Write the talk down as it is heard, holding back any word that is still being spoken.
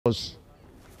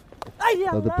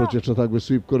তাদের প্রচেষ্টা থাকবে,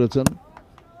 সুইপ করেছেন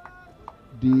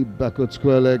deep backward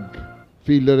square leg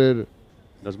ফিল্ডারের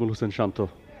Nazmul Hossain শান্ত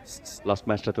লাস্ট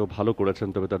ম্যাচটাতেও ভালো করেছেন,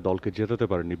 তবে তার দলকে জেতাতে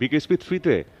পারেনি। বিকেএসপি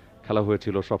 3-তে খেলা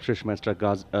হয়েছিল সবশেষ ম্যাচটা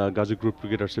গাজী গ্রুপ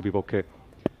ক্রিকেটার্সের বিপক্ষে।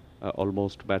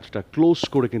 অলমোস্ট ম্যাচটা ক্লোজ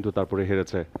করে কিন্তু তারপরে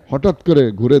হেরেছে। হঠাৎ করে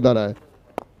ঘুরে দাঁড়ায়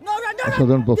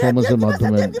অসাধারণ পারফরমেন্সের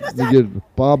মাধ্যমে নিজের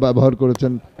পা ব্যবহার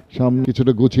করেছেন, সামনে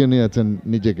কিছুটা গুছিয়ে নিয়েছেন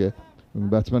নিজেকে,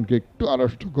 ব্যাটসম্যানকে একটু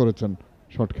আড়ষ্ট করেছেন,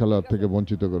 শট খেলার থেকে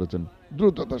বঞ্চিত করেছেন,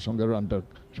 দ্রুততার সঙ্গে রানটা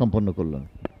সম্পন্ন করলেন।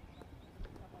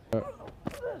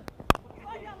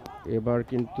 এবার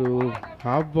কিন্তু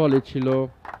হাফ বলে ছিল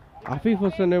আফিফ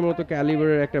হোসেনের মতো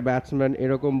ক্যালিবারের একটা ব্যাটসম্যান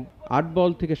এরকম 8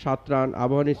 বল থেকে 7 রান,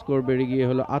 আবাহনী স্কোর বেড়ে গিয়ে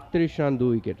হলো 38 রান 2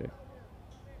 উইকেটে।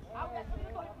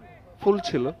 ফুল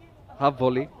ছিল, half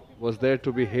volley was there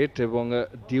to B hit এবং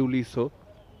ডিউলি সো।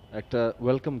 একটা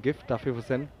ওয়েলকাম গিফট আফিফ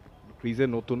হোসেন, ক্রিজে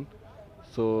নতুন,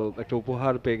 সো একটা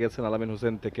উপহার পেয়ে গেছেন আলামিন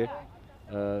হোসেন থেকে।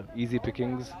 ইজি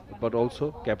পিকিংস বাট অলসো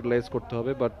ক্যাপিটালাইজ করতে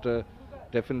হবে, বাট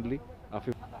ডেফিনেটলি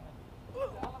আফিফ।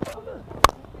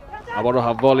 আবারও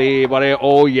হাফ বল, এবারে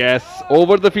ও yes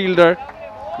over the fielder.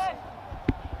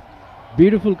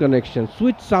 Beautiful connection,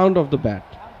 sweet sound of the bat.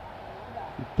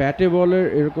 ব্যাটে বলের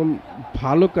এরকম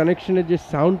ভালো কানেকশনের যে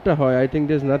সাউন্ডটা হয়, I think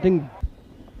there is nothing.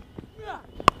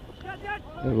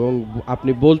 এবং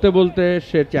আপনি বলতে বলতে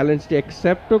সে চ্যালেঞ্জটি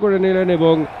অ্যাকসেপ্টও করে নিলেন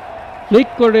এবং ফ্লিক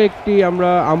করে একটি আমরা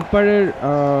আম্পায়ারের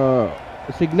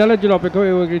সিগন্যালের জন্য অপেক্ষা করি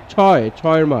এবং একটি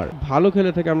 6-6 মার ভালো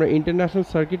খেলে থাকে। আমরা ইন্টারন্যাশনাল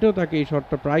সার্কিটেও তাকে এই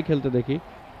শটটা প্রায় খেলতে দেখি।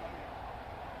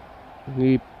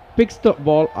 হি peaks the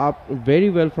ball up very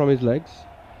well from his legs,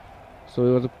 so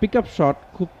it was a pick up shot.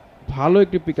 খুব ভালো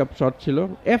একটি পিক আপ শট ছিল,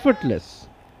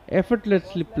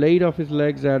 এফর্টলেসলি played of his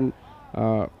legs and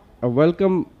a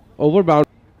welcome over bound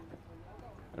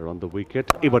on the wicket.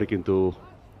 এবারে কিন্তু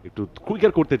একটু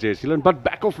quicker করতে চেয়েছিলেন, but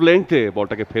back of লেংথে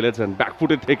বলটাকে ফেলেছেন,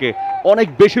 ব্যাকফুটের থেকে অনেক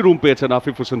বেশি রুম পেয়েছেন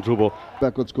আফিফ হোসেন ধ্রুব।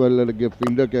 ব্যাকওয়ার্ড স্কোয়ার লেগে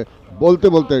ফিল্ডারকে বলতে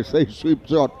বলতে সেই সুইপ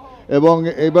শট, এবং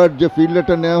এবার যে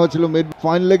ফিল্ডারটা নেওয়া হয়েছিল মিড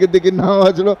ফাইন লেগের দিকে নেওয়া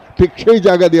হয়েছিল, ঠিক সেই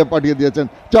জায়গা দিয়ে পাঠিয়ে দিয়েছেন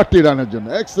 4টি রানের জন্য।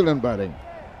 এক্সেলেন্ট ব্যাটিং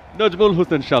নাজমুল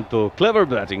হোসেন শান্ত, ক্লেভার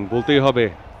ব্যাটিং বলতেই হবে,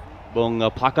 এবং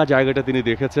ফাঁকা জায়গাটা তিনি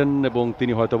দেখেছেন এবং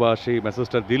তিনি হয়তোবা সেই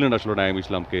মেসেজটা দিলেন আসলে নাইম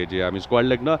ইসলামকে যে আমি স্কোয়ার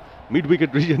লেগ না, মিড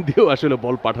উইকেট রিজন দিয়েও আসলে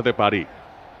বল পাঠাতে পারি।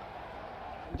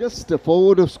 জাস্ট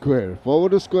ফরওয়ার্ড অফ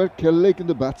স্কোয়ার খেললেই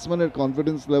কিন্তু ব্যাটসম্যানের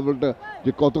কনফিডেন্স লেভেলটা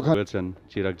যে কতখানি। করেছেন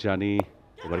চিরাগ জানি,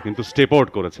 এবার কিন্তু স্টেপ আউট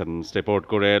করেছেন, স্টেপ আউট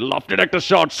করে লফটেড একটা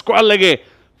শট স্কোয়ার লেগে,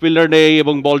 ফিল্ডার নেই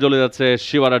এবং বল চলে যাচ্ছে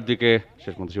শিওয়ারার দিকে,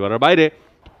 শেষ পর্যন্ত শিওয়ারার বাইরে।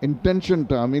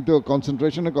 ইন্টেনশনটা, আমি তো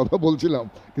কনসেন্ট্রেশনের কথা বলছিলাম,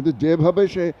 কিন্তু যেভাবে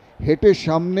সে হেঁটে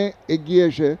সামনে এগিয়ে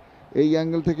এসে এই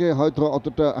অ্যাঙ্গেল থেকে হয়তো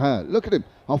অতটা, হ্যাঁ look at him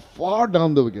how far down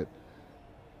the wicket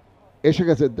এসে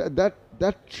গেছে,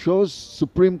 দ্যাট শোজ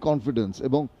সুপ্রিম কনফিডেন্স।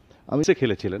 এবং আমি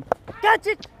খেলেছিলেন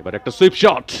এবার একটা sweep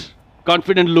shot,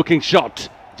 confident looking shot,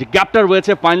 যে গ্যাপটা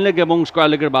রয়েছে ফাইন লেগ এবং স্কোয়ার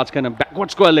লেগের মাঝখানে, ব্যাকওয়ার্ড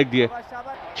স্কোয়ার লেগ দিয়ে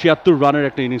 76 রানের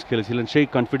একটা ইনিংস খেলেছিলেন, সেই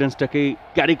কনফিডেন্সটাকেই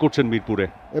ক্যারি করছেন মিরপুরে।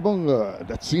 এবং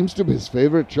that seems to B his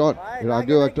favourite shot. এর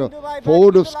আগেও একটা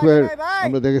ফরওয়ার্ড অফ স্কোয়ার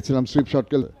আমরা দেখেছিলাম সুইপ শট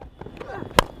খেলে।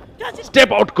 স্টেপ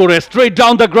আউট করে straight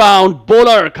down the ground,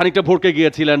 bowler খানিকটা ভরকে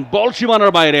গিয়েছিলেন, বল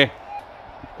সীমানার বাইরে।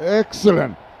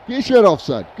 এক্সেলেন্ট, কিসের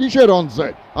অফসাইড কিসের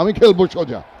অনসাইড, আমি খেলবো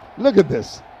সোজা। Look at this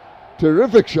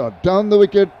terrific shot down the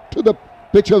wicket to the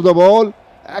pitch of the ball,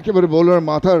 একেবারে বোলার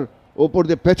মাথার ওপর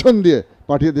দিয়ে পেছন দিয়ে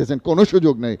পাঠিয়ে দিয়েছেন, কোনো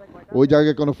সুযোগ নেই ওই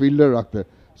জায়গায় কোনো ফিল্ডার রাখতে।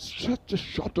 Such a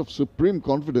shot of supreme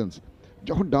confidence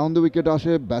যখন ডাউন দ্য উইকেট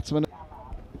আসে ব্যাটসম্যান।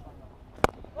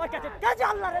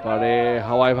 পরে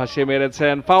হাওয়ায় ভাসিয়ে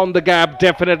মেরেছেন, found the gap,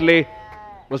 definitely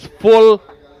was full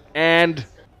and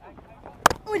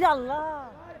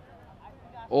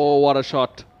O what a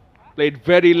shot, played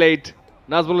very late.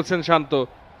 Nazmul Hossain শান্ত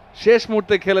শেষ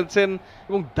মুহূর্তে খেলেছেন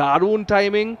এবং দারুণ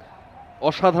টাইমিং,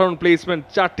 অসাধারণ প্লেসমেন্ট,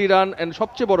 4টি রান, এন্ড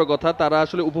সবচেয়ে বড় কথা তারা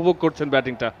আসলে উপভোগ করছেন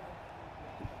ব্যাটিংটা।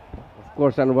 Of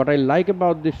course, and what I like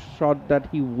about this shot that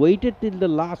he waited till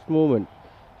the last moment.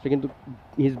 So কিন্তু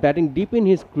he's batting deep in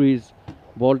his crease,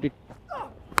 বলটি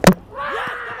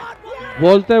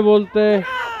বলতে বলতে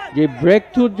যে ব্রেক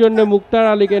থ্রুর জন্য মুক্তার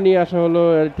আলীকে নিয়ে আসা হলো।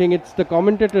 I think it's the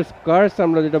commentators curse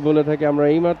আমরা যেটা বলে থাকি। আমরা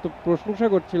এইমাত্র প্রশংসা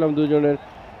করছিলাম দুজনের,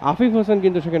 আফিফ হোসেন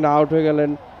কিন্তু সেখানে আউট হয়ে গেলেন,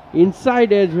 ইনসাইড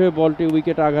এজ হয়ে বলটি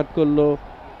উইকেটে আঘাত করলো।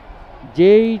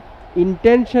 যেই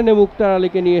ইন্টেনশনে মুক্তার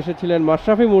আলীকে নিয়ে এসেছিলেন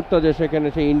মাশরাফি মুর্তজা, সেখানে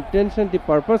সেই ইন্টেনশনটি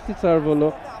পারপাসলি সার্ভ হলো।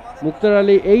 মুক্তার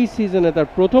আলী এই সিজনে তার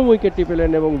প্রথম উইকেটটি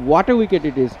পেলেন এবং what a wicket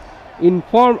it is.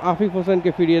 Inform Afif হোসেনকে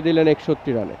ফিরিয়ে দিলেন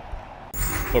 61 রানে।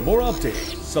 For more updates,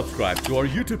 subscribe to our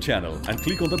YouTube channel and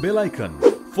click on the bell icon.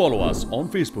 Follow us on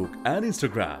Facebook and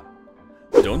Instagram.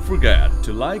 Don't forget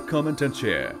to like, comment and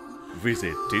share.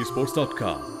 Visit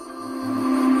tsports.com.